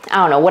mean, I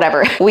don't know,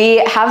 whatever. We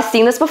have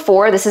seen this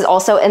before. This is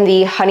also in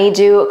the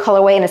Honeydew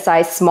colorway in a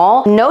size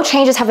small. No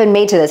changes have been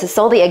made to this. It's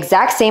still the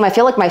exact same. I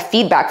feel like my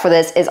feedback for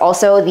this is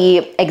also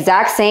the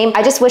exact same.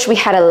 I just wish we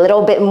had a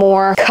little bit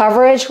more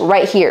coverage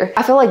right here.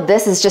 I feel like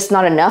this is just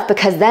not enough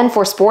because then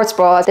for sports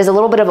bras, there's a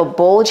little bit of a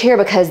bulge here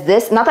because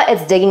this, not that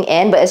it's digging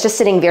in, but it's just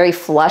sitting very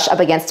flush up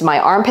against my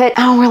armpit.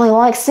 I don't really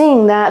like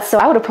seeing that. So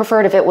I would have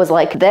preferred if it was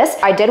like this.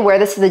 I did wear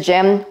this to the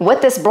gym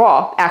with this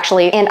bra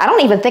actually, and I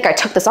don't even think I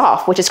took this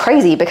off, which is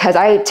crazy because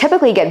I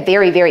typically get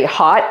very, very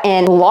hot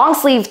in long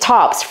sleeve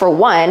tops for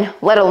one,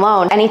 let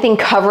alone anything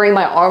covering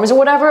my arms or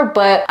whatever,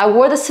 but I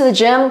wore this to the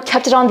gym,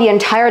 kept it on the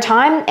entire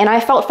time, and I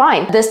felt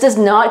fine. This does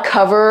not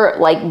cover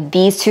like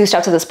these two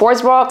steps of the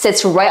sports bra. It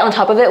sits right on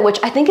top of it, which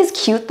I think is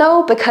cute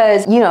though,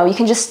 because you know, you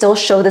can just still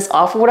show this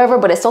off or whatever,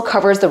 but it still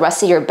covers the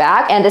rest of your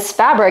back. And this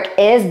fabric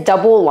is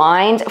double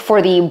lined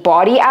for the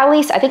body at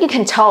least. I think you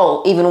can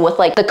tell even with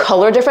like the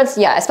color difference.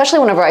 Yeah, especially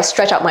whenever I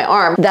stretch out my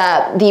arm,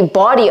 that the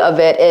body of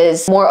it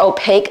is more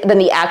opaque than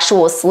the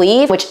actual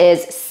sleeve, which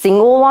is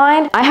single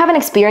lined. I haven't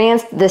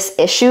experienced this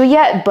issue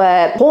yet,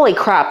 but holy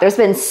crap, there's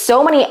been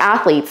so many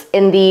athletes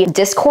in the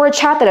Discord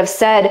chat that have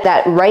said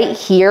that right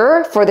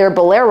here for their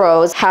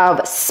Boleros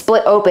have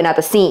split open at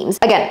the seams.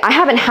 Again, I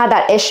haven't had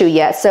that issue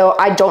yet, so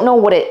I don't know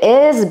what it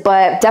is,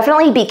 but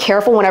definitely be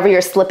careful whenever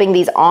you're slipping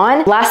these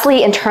on.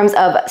 Lastly, in terms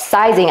of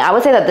sizing, I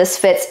would say that this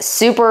fits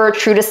super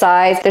true to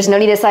size. There's no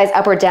need to size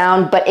up or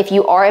down, but if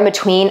you are in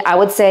between, I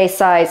would say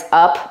size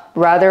up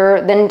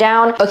rather than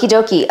down. Okie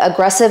dokie,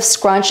 aggressive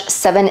scrunch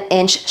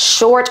 7-inch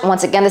short.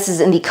 Once again, this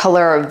is in the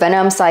color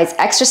Venom, size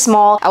extra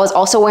small. I was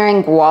also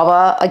wearing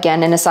Guava,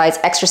 again in a size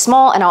extra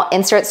small, and I'll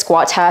insert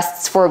squat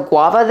tests for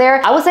Guava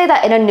there. I would say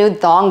that in a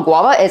nude thong,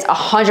 Guava is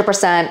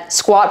 100%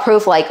 squat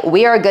proof. Like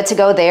we are good to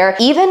go there.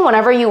 Even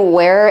whenever you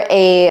wear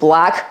a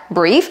black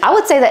brief, I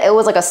would say that it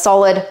was like a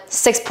solid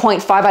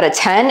 6.5 out of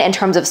 10 in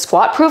terms of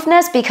squat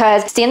proofness,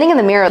 because standing in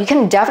the mirror, you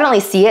can definitely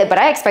see it, but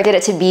I expected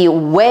it to be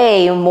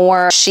way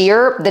more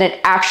sheer than it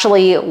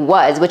actually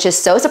was, which is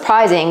so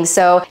surprising.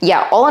 So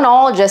yeah, all in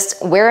all, just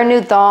wear a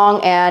nude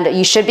thong and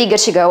you should be good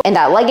to go in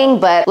that legging.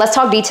 But let's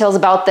talk details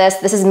about this.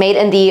 This is made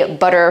in the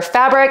butter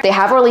fabric. They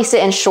have released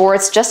it in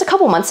shorts just a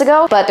couple months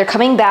ago, but they're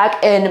coming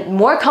back in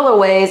more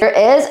colorways. There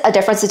is a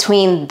difference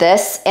between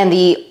this and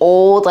the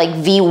old like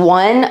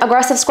V1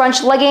 aggressive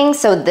scrunch leggings.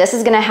 So this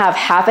is gonna have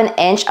 1/2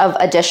 inch of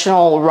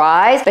additional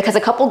rise, because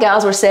a couple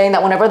gals were saying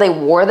that whenever they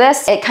wore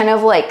this, it kind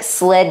of like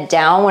slid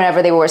down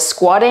whenever they were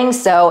squatting.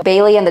 So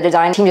Bailey and the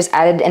design team just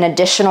added an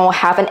additional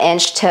 1/2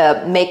 inch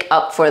to make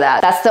up for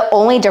that. That's the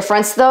only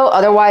difference though.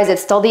 Otherwise,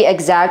 it's still the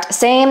exact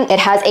same. It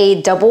has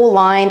a double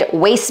lined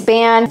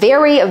waistband,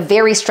 very,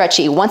 very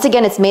stretchy. Once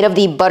again, it's made of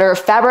the butter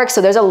fabric,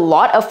 so there's a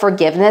lot of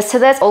forgiveness to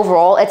this.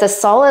 Overall, it's a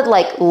solid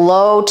like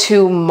low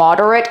to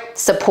moderate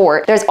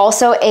support. There's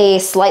also a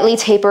slightly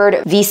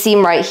tapered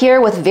V-seam right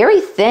here with very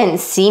thin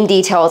seam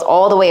details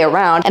all the way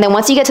around. And then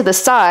once you get to the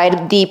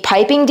side, the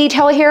piping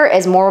detail here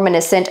is more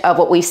reminiscent of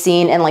what we've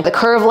seen in like the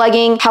curve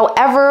legging.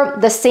 However,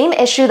 the same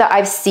issue that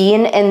I've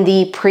seen in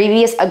the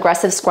previous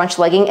aggressive scrunch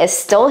legging is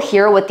still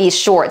here with these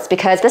shorts,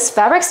 because this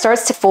fabric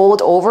starts to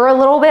fold over a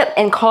little bit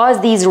and cause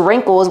these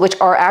wrinkles, which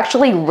are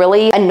actually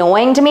really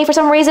annoying to me for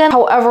some reason.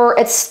 However,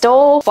 it's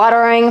still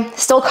flattering,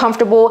 still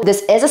comfortable.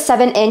 This is a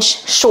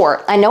 7-inch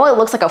short. I know it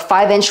looks like a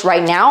 5-inch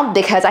right now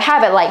because I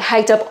have it like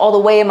hiked up all the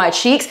way in my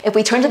cheeks. If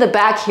we turn to the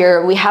back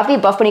here, we have the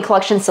Buff Bunny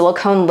Collection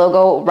silicone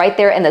logo right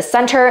there in the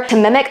center to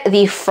mimic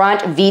the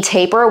front V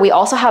taper. We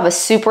also have a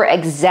super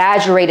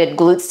exaggerated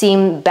glute seam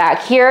seam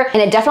back here,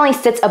 and it definitely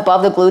sits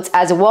above the glutes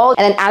as well. And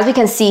then as we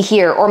can see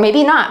here, or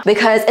maybe not,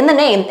 because in the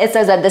name, it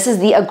says that this is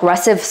the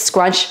aggressive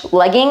scrunch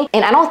legging.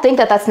 And I don't think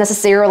that that's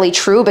necessarily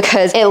true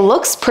because it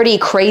looks pretty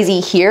crazy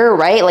here,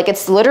 right? Like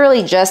it's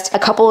literally just a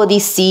couple of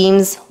these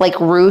seams like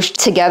ruched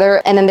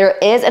together. And then there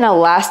is an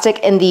elastic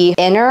in the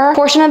inner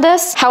portion of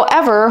this.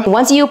 However,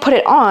 once you put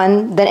it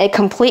on, then it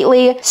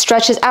completely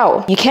stretches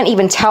out. You can't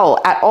even tell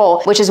at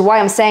all, which is why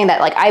I'm saying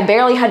that like I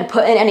barely had to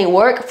put in any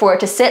work for it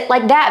to sit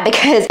like that,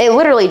 because it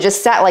literally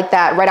just sat like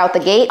that right out the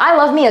gate. I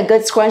love me a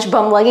good scrunch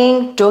bum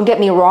legging, don't get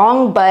me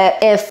wrong, but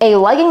if a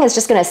legging is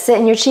just gonna sit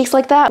in your cheeks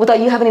like that without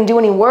you having to do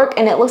any work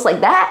and it looks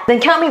like that, then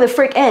count me the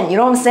frick in. You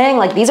know what I'm saying?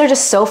 Like these are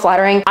just so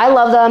flattering. I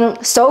love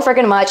them so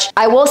freaking much.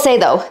 I will say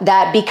though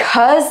that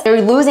because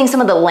they're losing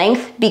some of the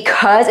length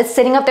because it's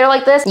sitting up there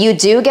like this, you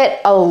do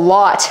get a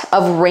lot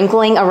of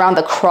wrinkling around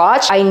the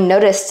crotch. I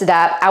noticed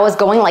that I was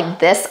going like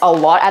this a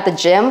lot at the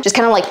gym, just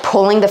kind of like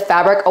pulling the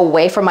fabric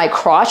away from my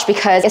crotch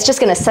because it's just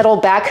gonna settle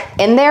back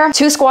in there.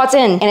 2 squats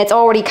in and it's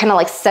already kind of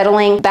like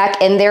settling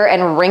back in there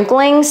and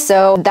wrinkling.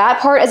 So that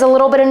part is a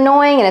little bit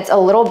annoying and it's a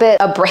little bit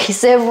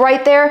abrasive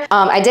right there.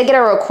 I did get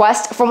a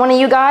request from one of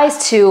you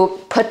guys to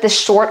put this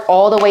short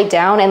all the way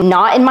down and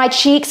not in my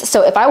cheeks.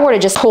 So if I were to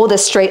just pull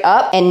this straight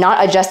up and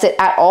not adjust it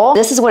at all,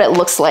 this is what it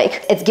looks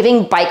like. It's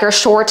giving biker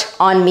short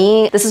on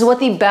me. This is what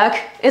the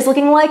back is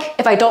looking like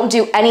if I don't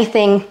do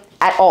anything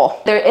at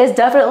all. There is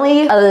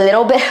definitely a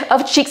little bit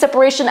of cheek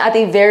separation at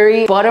the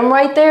very bottom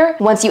right there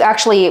once you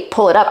actually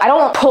pull it up. I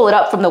don't pull it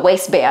up from the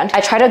waistband.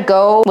 I try to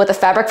go with the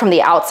fabric from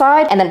the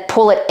outside and then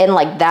pull it in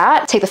like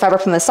that. Take the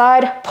fabric from the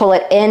side, pull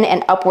it in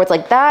and upwards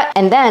like that.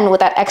 And then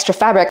with that extra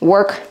fabric,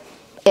 work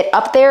it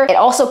up there. It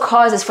also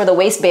causes for the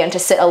waistband to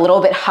sit a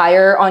little bit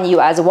higher on you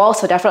as well.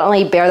 So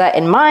definitely bear that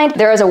in mind.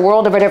 There is a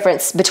world of a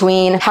difference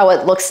between how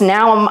it looks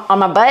now on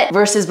my butt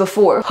versus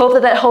before. Hope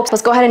that helps.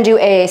 Let's go ahead and do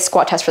a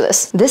squat test for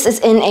this. This is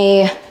in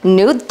a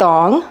nude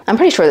thong. I'm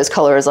pretty sure this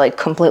color is like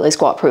completely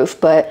squat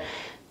proof, but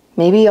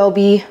maybe I'll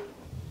be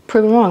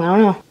proven wrong. I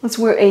don't know. Let's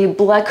wear a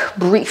black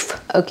brief.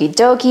 Okie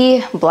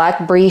dokie.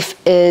 Black brief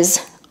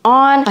is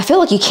on. I feel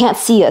like you can't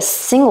see a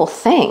single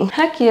thing.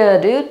 Heck yeah,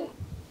 dude.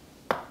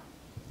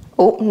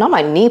 Oh, not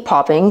my knee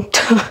popping.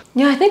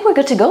 Yeah, I think we're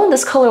good to go in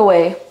this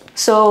colorway.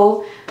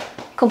 So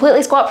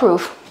completely squat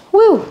proof.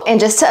 Woo! And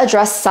just to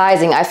address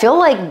sizing, I feel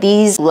like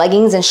these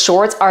leggings and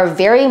shorts are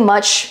very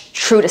much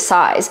true to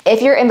size.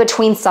 If you're in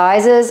between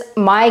sizes,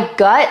 my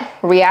gut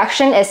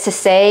reaction is to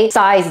say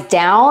size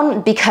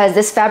down because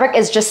this fabric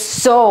is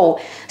just so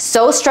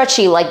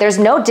stretchy. Like there's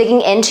no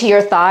digging into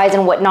your thighs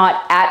and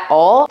whatnot at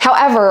all.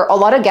 However, a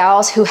lot of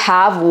gals who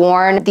have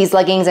worn these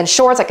leggings and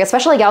shorts, like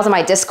especially gals in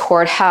my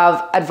Discord,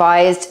 have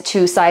advised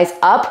to size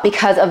up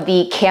because of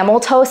the camel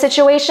toe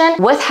situation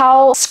with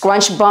how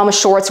scrunch bum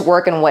shorts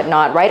work and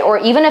whatnot, right? Or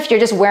even if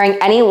you're just wearing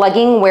any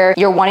legging where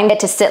you're wanting it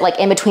to sit like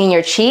in between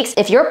your cheeks,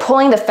 if you're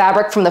pulling the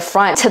fabric from the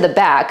front to the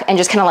back and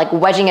just kind of like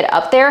wedging it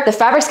up there, the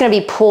fabric's gonna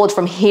be pulled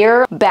from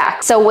here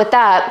back. So with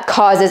that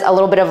causes a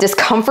little bit of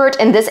discomfort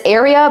in this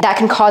area that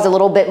can cause a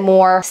little bit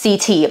more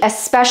CT,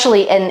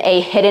 especially in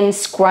a hidden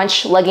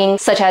scrunch legging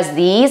such as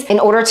these. In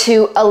order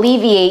to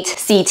alleviate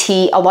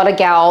CT, a lot of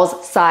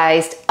gals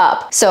sized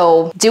up.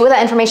 So do with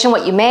that information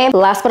what you may.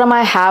 Last bottom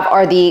I have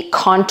are the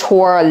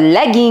contour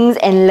leggings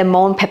in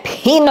Limon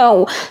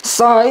Pepino,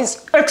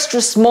 size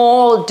extra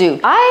small.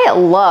 Dude, I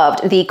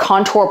loved the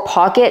contour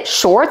pocket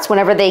shorts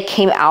whenever they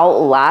came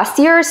out last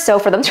year. So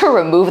for them to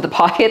remove the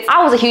pockets,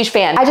 I was a huge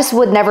fan. I just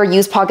would never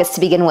use pockets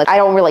to begin with. I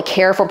don't really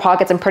care for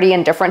pockets. I'm pretty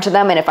indifferent to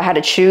them. And if I had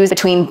to choose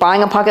between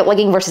buying a pocket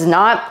legging versus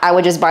not, I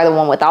would just buy the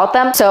one without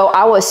them. So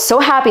I was so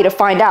happy to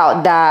find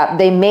out that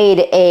they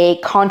made a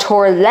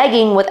contour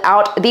legging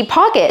without the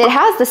pocket. It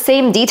has the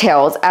same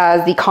details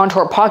as the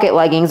contour pocket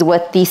leggings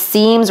with the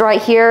seams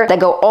right here that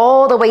go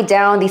all the way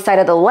down the side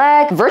of the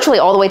leg, virtually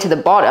all the way to the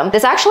bottom.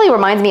 This actually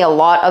reminds me a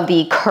lot of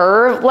the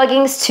curve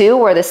leggings too,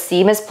 where the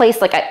seam is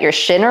placed like at your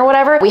shin or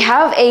whatever. We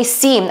have a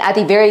seam at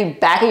the very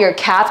back of your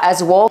calf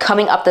as well,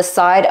 coming up the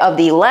side of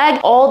the leg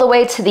all the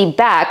way to the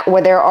back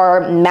where there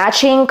are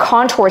matching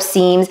contour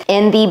seams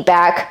in the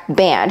back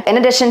band. In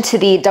addition to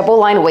the double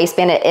lined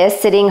waistband, it is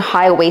sitting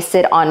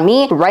high-waisted on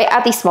me right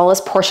at the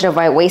smallest portion of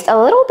my waist, a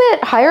little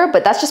bit higher,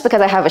 but that's just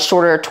because I have a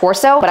shorter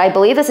torso. But I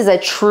believe this is a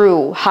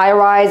true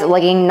high-rise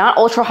legging, not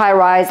ultra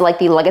high-rise like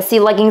the legacy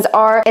leggings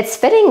are. It's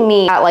fitting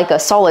me at like a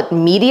solid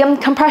medium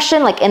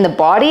compression, like in the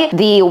body.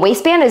 The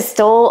waistband is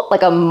still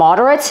like a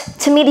moderate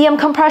to medium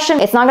compression.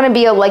 It's not gonna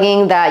be a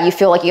legging that you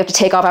feel like you have to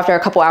take off after a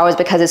couple hours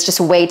because it's just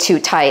way too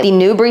tight. The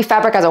Nubre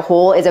fabric as a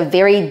whole is a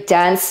very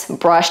dense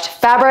brushed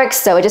fabric,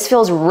 so it just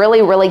feels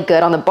really, really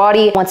good on the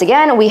body. Once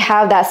again, we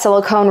have that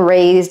silicone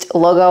raised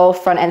logo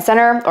front and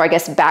center, or I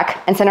guess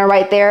back and center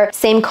right there.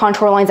 Same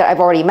contour lines that I've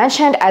already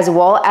mentioned, as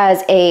well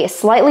as a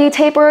slightly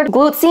tapered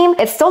glute seam.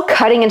 It's still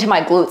cutting into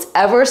my glutes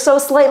ever so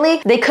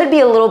slightly. They could could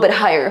be a little bit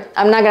higher.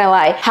 I'm not gonna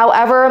lie.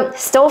 However,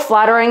 still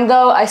flattering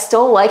though. I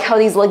still like how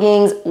these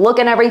leggings look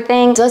and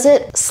everything. Does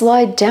it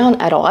slide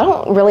down at all? I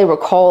don't really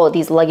recall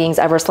these leggings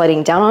ever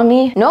sliding down on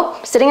me.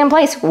 Nope, sitting in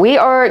place. We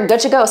are good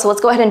to go. So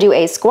let's go ahead and do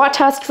a squat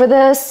test for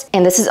this.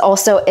 And this is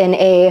also in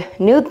a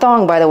nude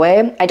thong, by the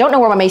way. I don't know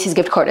where my Macy's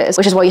gift card is,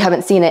 which is why you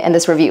haven't seen it in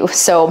this review.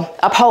 So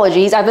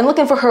apologies. I've been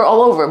looking for her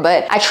all over,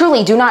 but I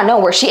truly do not know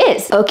where she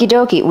is. Okie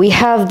dokie. We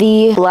have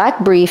the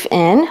black brief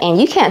in,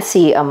 and you can't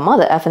see a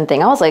mother effing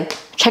thing. I was like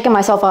checking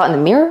myself out in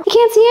the mirror. You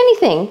can't see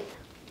anything.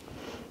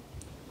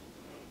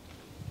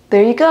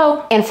 There you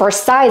go. And for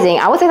sizing,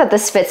 I would say that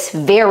this fits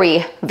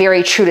very,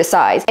 very true to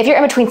size. If you're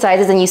in between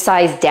sizes and you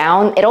size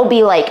down, it'll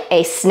be like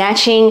a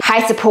snatching,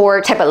 high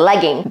support type of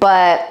legging.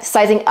 But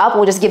sizing up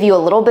will just give you a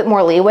little bit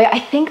more leeway. I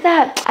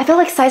feel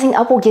like sizing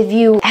up will give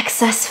you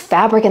excess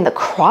fabric in the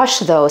crotch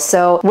though.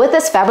 So with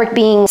this fabric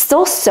being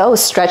still so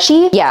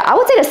stretchy, yeah, I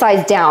would say to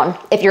size down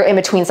if you're in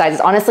between sizes.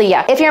 Honestly,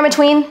 yeah. If you're in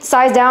between,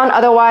 size down.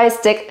 Otherwise,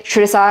 stick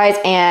true to size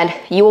and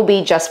you will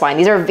be just fine.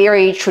 These are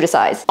very true to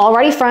size.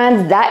 Alrighty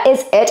friends, that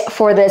is it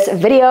for this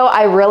video.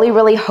 I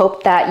really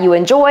hope that you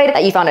enjoyed,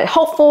 that you found it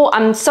helpful.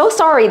 I'm so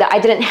sorry that I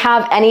didn't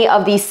have any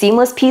of these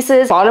seamless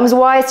pieces bottoms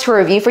wise to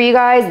review for you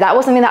guys. That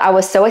was something that I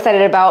was so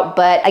excited about,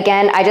 but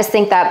again, I just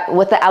think that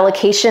with the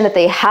allocation that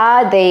they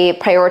had, they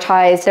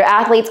prioritized their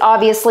athletes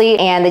obviously,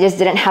 and they just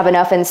didn't have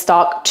enough in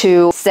stock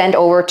to send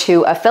over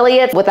to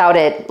affiliates without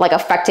it like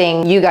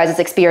affecting you guys'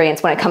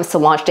 experience when it comes to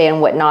launch day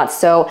and whatnot.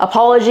 So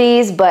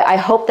apologies, but I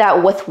hope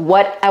that with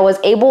what I was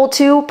able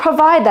to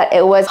provide that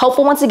it was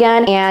helpful once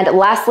again. And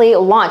lastly,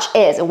 launch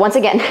is once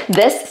again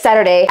this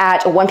Saturday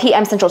at 1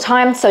 p.m. Central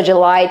Time, so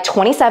July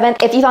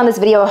 27th. If you found this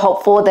video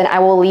helpful, then I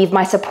will leave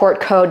my support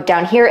code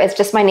down here. It's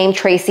just my name,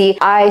 Tracy.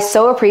 I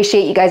so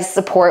appreciate you guys'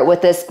 support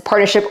with this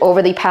partnership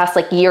over the past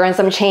like year and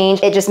some change.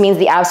 It just means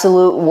the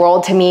absolute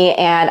world to me,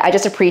 and I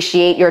just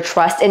appreciate your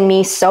trust in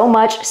me so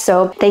much.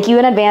 So thank you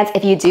in advance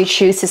if you do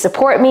choose to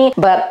support me,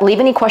 but leave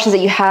any questions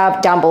that you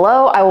have down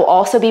below. I will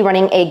also be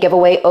running a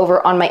giveaway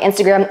over on my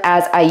Instagram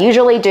as I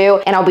usually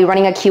do, and I'll be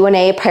running a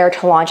Q&A prior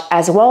to launch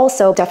as well.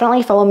 So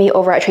definitely follow me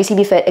over at Tracy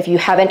B Fit if you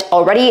haven't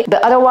already.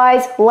 But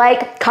otherwise,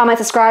 like, comment,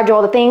 subscribe, do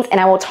all the things, and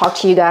I will talk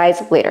to you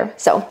guys later.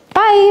 So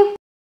bye.